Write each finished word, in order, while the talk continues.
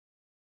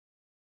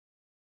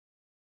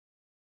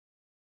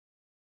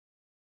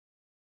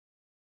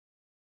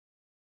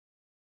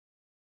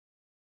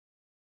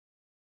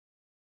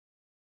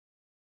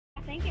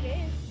think it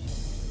is.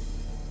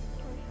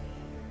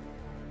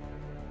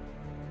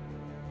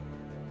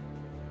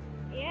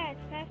 Yeah,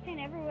 it's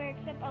passing everywhere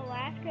except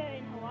Alaska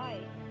and Hawaii.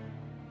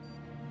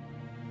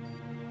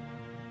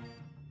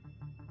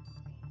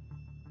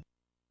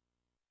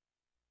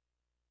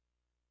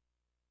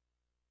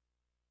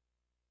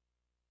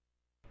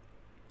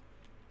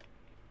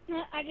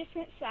 I just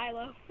went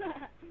silo. I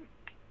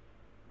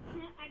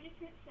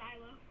just went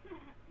silo.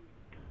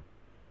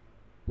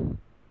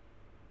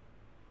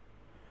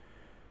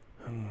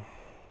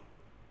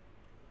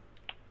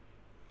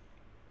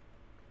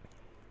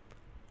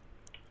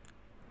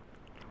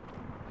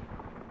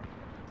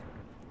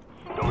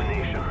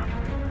 Domination.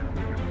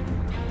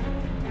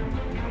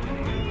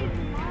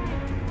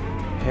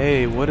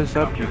 Hey, what is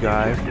up, you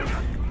guys?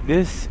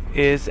 This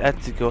is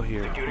Etzico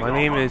here. My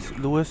name is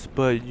Lewis,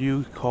 but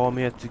you call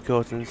me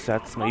Etzico since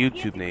that's my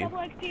YouTube name.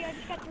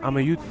 I'm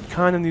a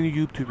kind of new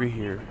YouTuber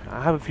here.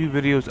 I have a few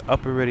videos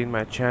up already in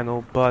my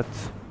channel, but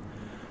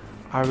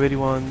I really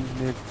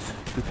wanted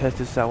to test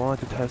this out. I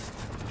wanted to test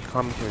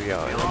commentary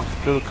out. And I'm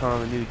still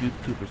kind of a new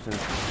YouTuber since I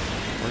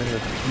only have a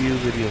few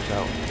videos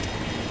out.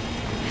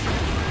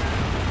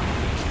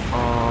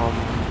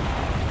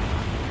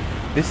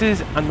 This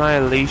is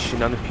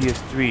Annihilation on the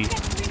PS3.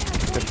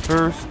 The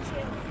first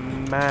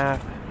map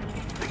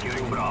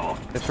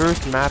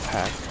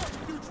pack.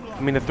 I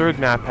mean the third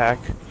map pack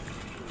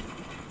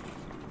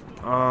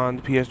on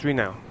the PS3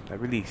 now. That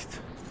released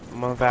a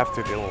month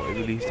after it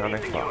released on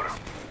Xbox.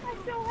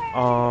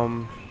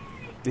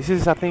 This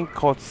is, I think,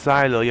 called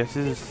Silo. Yes,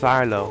 this is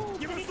Silo.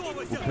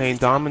 We're playing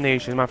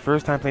Domination. My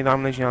first time playing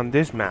Domination on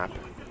this map,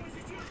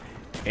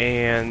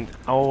 and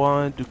I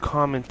wanted to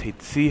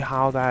commentate, see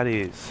how that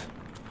is.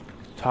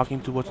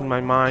 Talking to what's in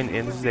my mind,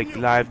 and this is like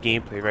live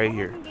gameplay right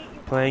here,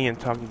 playing and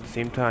talking at the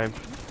same time.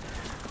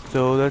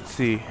 So let's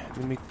see.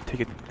 Let me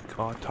take a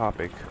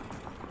topic.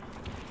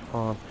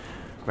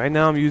 Right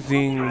now I'm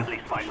using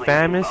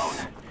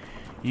FAMAS,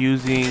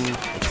 using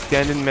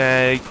extended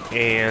mag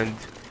and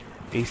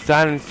a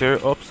silencer.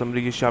 Oh,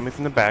 somebody just shot me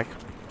from the back.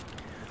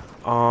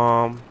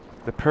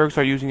 The perks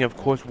are using, of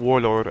course,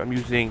 Warlord. I'm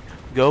using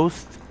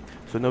Ghost,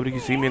 so nobody can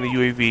see me in the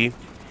UAV,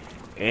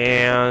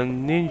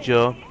 and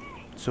Ninja,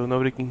 so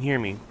nobody can hear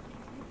me.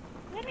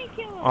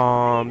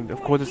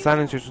 Of course, the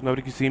silencer, so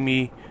nobody can see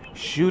me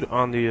shoot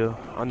on the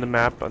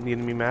map, on the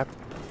enemy map.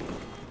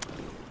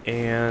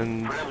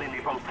 And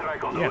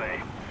yeah,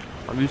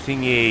 I'm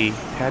using a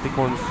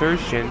tactical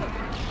insertion.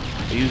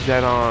 I use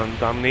that on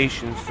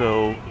Domination,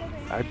 so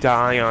I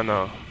die on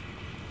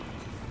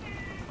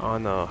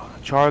a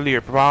Charlie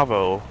or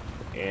Bravo,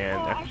 and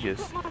I can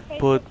just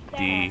put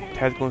the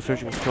tactical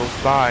insertion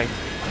close by,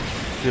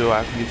 so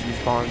I can just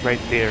respawn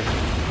right there,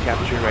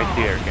 capture right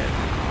there again.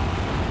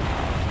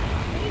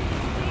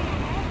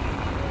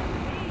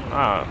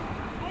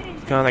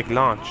 It's kind of like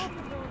launch,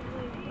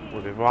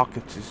 where the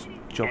rockets just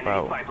jump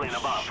out and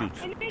shoot.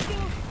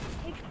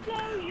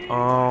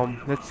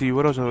 Let's see,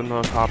 what else is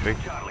another topic?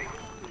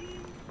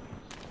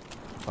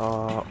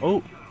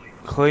 Oh,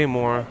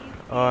 Claymore.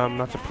 I'm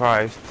not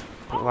surprised.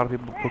 A lot of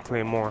people put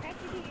Claymore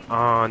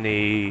on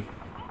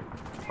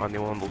one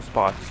of those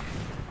spots.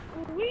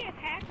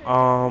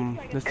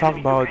 Let's talk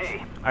about.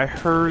 I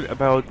heard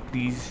about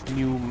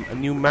a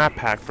new map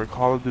pack for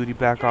Call of Duty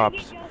Black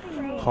Ops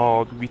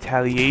called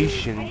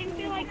Retaliation.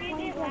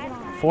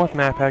 Fourth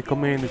map pack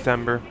coming in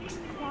December,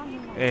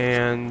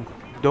 and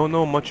don't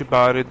know much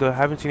about it. I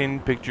haven't seen any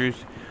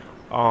pictures.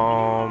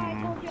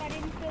 I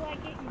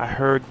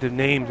heard the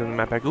names on the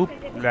map pack. Oop,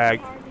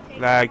 lag.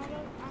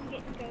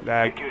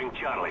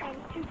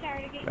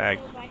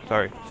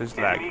 Sorry, it's just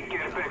lag.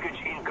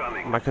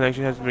 My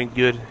connection hasn't been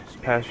good this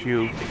past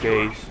few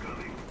days.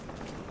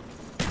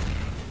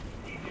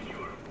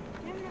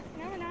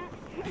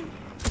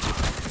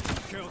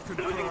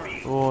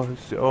 Oh,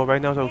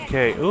 right now it's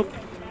okay. Oop,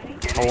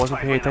 I wasn't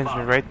paying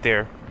attention right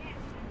there.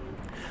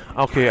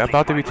 Okay,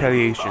 about the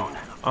Retaliation.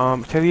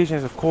 Retaliation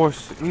is, of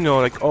course, you know,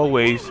 like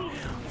always,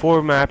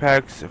 4 map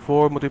packs,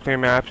 4 multiplayer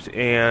maps,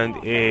 and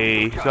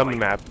a zombie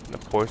map,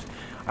 of course.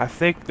 I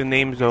think the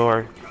names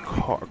are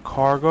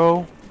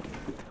Cargo,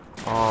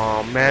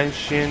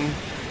 Mansion,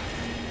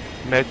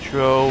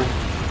 Metro,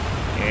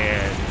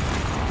 and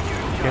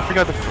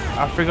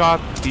I forgot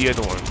the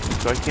other one,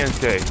 so I can't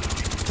say.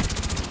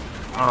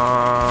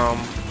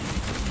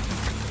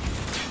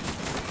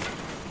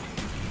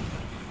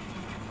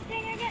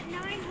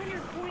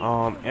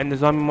 And the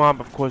zombie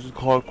mob, of course, is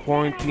called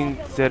Quarantine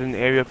Set in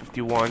Area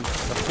 51.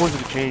 Of course,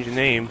 they changed the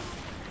name.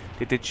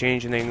 They did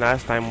change the name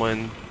last time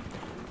when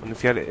the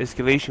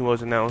escalation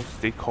was announced.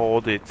 They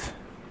called it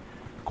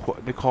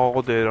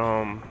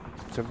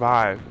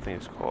Survive, I think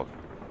it's called.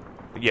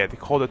 But yeah, they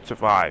called it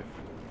Survive,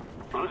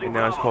 and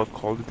now it's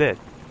called Dead.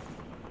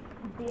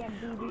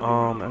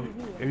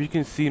 If you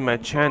can see my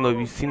channel, if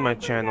you've seen my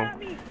channel,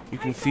 you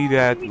can see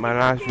that my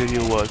last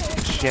video was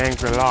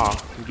Shangri-La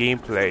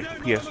gameplay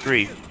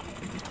PS3,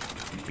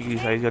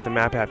 because I got the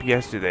map app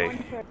yesterday.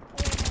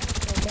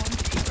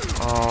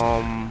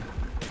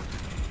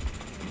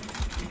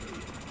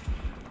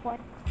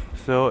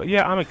 So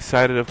yeah, I'm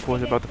excited, of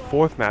course, about the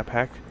 4th map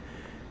pack.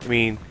 I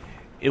mean,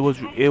 it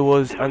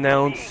was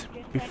announced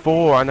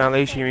before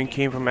Annihilation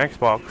came from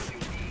Xbox.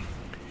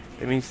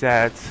 It means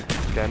that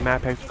that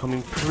map pack is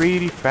coming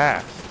pretty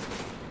fast.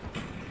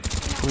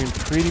 Coming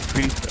pretty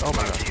oh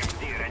my god,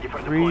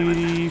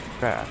 pretty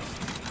fast.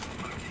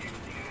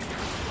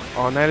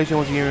 Annihilation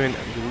wasn't even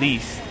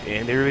released,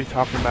 and they're already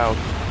talking about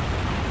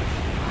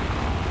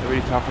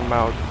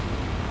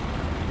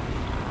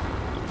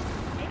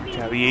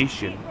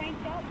retaliation.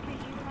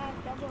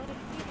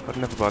 But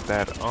enough about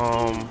that.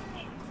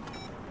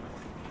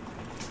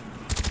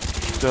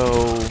 So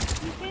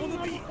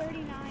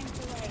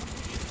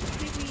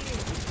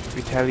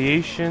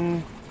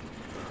retaliation,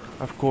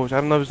 of course.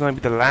 I don't know if it's gonna be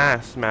the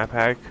last map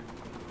pack.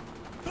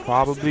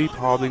 Probably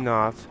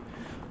not.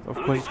 Of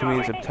course, it's coming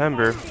in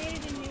September.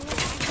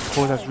 Of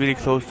course, that's really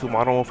close to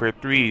Modern Warfare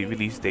 3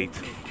 release date.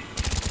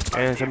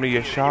 And somebody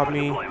just shot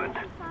me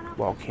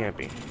while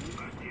camping.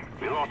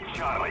 Got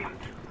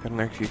an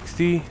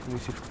XXC. Let me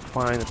see if I can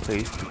find a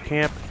place to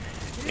camp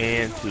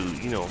and to,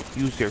 you know,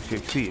 use the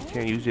XXC. You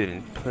can't use it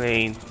in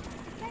plain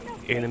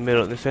in the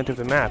middle, in the center of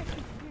the map.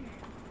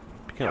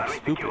 Kind of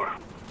stupid.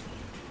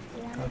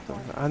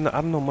 I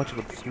don't know much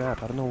about this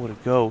map. I don't know where to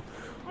go.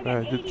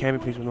 A good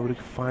camping place where nobody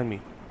can find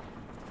me.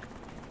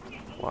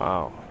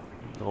 Wow,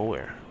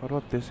 nowhere. What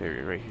about this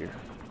area right here?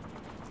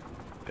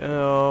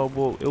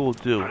 Well, it will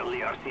do.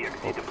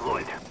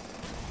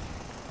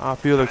 I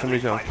feel like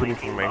somebody's gonna kill me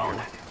from right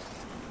here.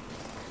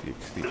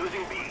 60.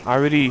 I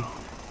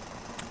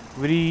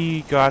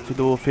already got to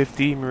level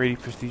 50. I'm already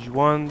Prestige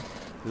 1,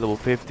 level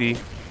 50,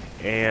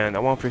 and I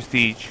want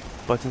Prestige.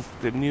 But since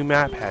the new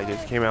map pack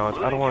just came out,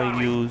 I don't want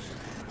to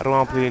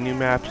play the new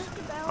maps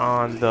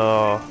on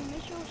those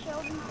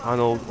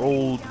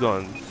old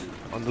guns,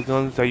 on the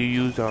guns that you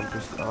use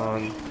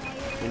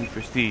in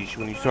Prestige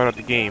when you start out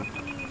the game.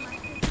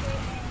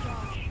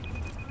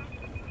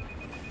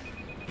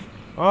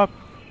 Oh,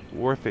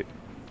 worth it.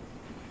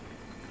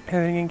 And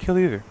I didn't get killed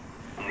either.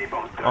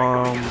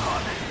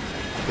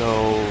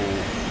 So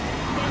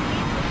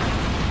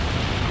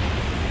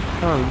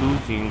kind of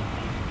losing.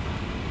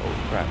 Oh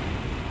crap.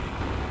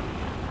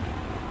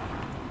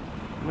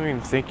 I'm not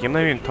even thinking. I'm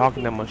not even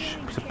talking that much.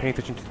 I'm just paying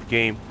attention to the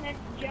game.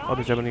 Oh,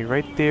 there's somebody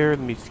right there. Let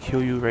me just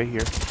kill you right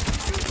here.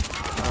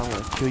 I'm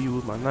gonna kill you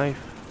with my knife.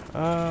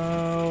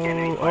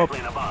 Oh.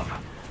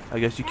 I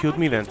guess you killed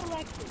me then.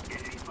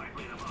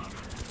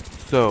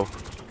 So,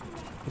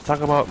 let's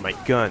talk about my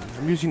gun.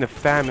 I'm using the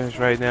Famous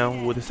right now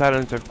with the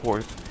silencer, of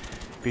course,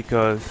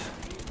 because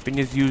I've been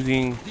just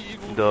using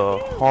the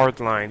hard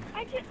line,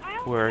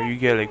 where you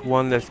get like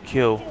one less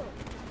kill.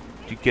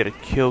 You get a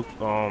kill.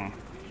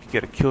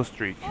 Get a kill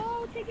streak.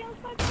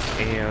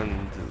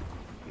 And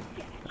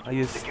I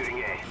just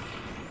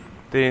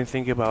didn't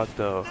think about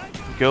the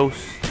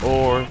ghost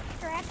or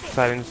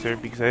silencer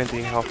because I didn't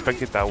think how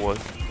effective that was,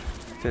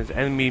 since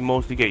enemy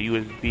mostly get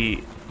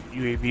UAV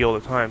all the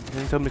time,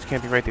 and somebody's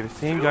camping right there. The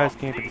same guys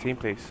camping at the same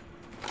place.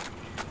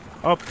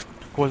 Oh,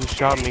 of course it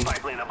shot me.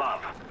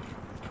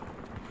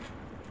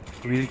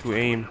 Really good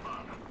aim.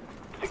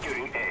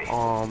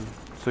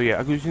 So yeah,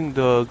 I'm using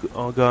the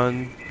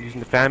gun, using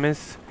the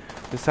Famous,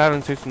 the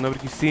silencer so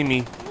nobody can see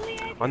me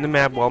on the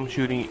map while I'm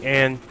shooting,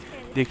 and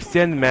the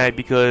extended mag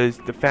because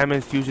the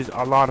Famous uses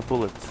a lot of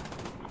bullets.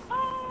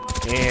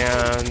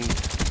 And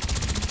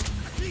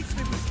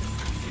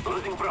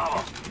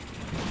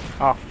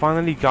oh,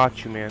 finally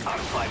got you, man.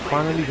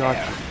 Finally got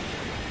you.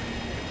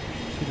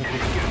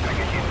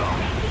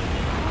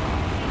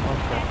 Oh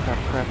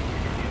crap.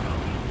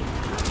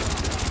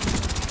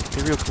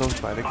 They're real close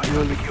by. They're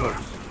really close.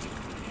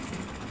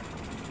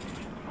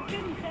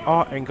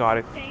 Oh, and got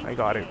it. I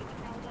got it.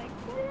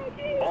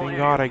 Thank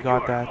God I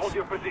got that.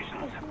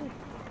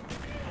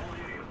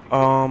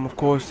 Of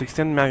course,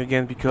 extend mag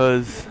again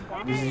because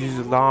this uses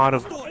a lot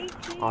of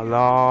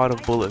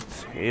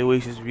bullets. It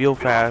wastes real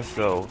fast,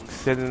 so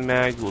extended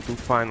mag will do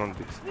fine on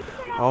this.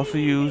 I also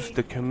use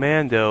the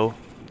Commando,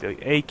 the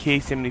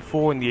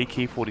AK-74 and the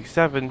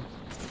AK-47,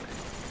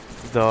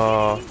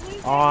 the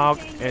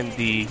AUG and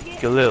the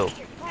Galil.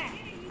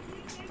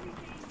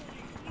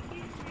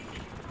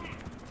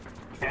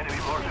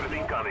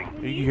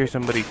 You can hear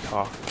somebody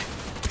talk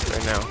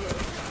right now.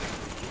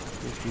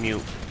 Just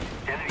mute.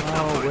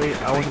 Oh wait,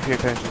 I wasn't paying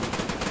attention.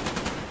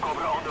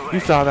 You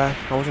saw that.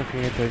 I wasn't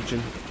paying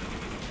attention.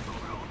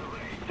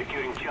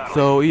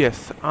 So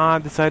yes, I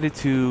decided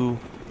to.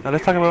 Now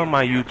let's talk about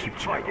my YouTube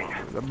channel.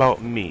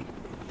 About me.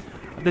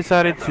 I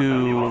decided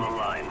to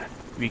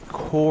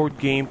record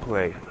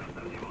gameplay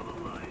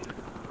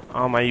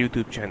on my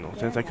YouTube channel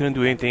since I couldn't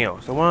do anything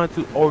else.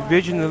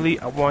 Originally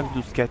I wanted to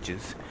do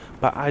sketches,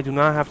 but I do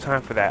not have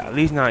time for that. At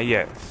least not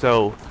yet.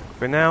 So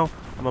for now,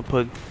 I'm gonna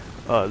put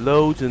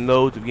loads and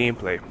loads of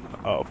gameplay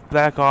of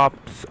Black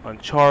Ops,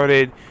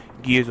 Uncharted,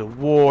 Gears of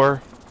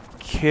War,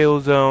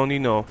 Killzone. You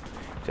know,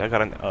 I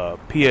got an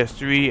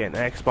PS3 and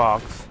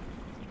Xbox.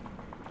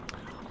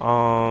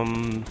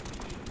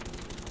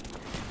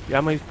 Yeah,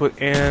 I might put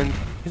in.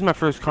 This is my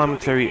first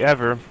commentary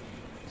ever,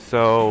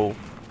 so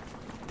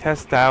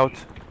test out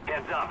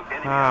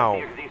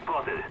how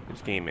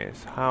this game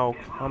is. How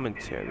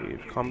commentary.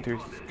 If commentary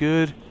is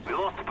good.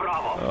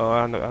 Oh,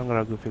 I'm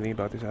not a good feeling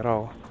about this at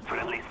all.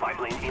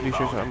 Pretty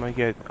sure I might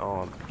get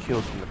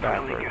killed from the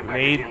back or a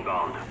grenade.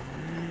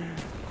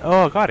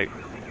 Oh, I got it.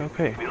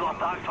 Okay.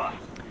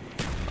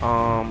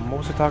 What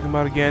was I talking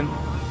about again?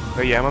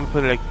 Oh yeah, I'm gonna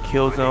put it like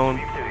kill zone.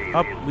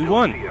 Up, we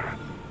won.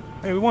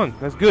 Hey, we won.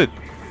 That's good.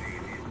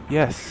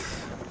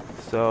 Yes.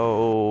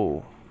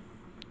 So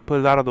put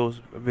a lot of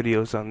those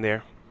videos on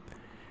there.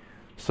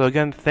 So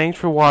again, thanks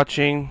for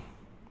watching.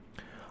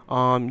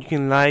 You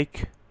can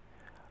like,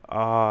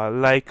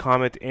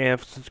 comment,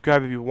 and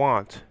subscribe if you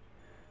want.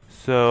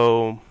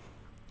 So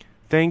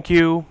thank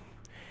you,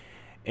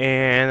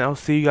 and I'll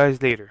see you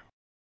guys later.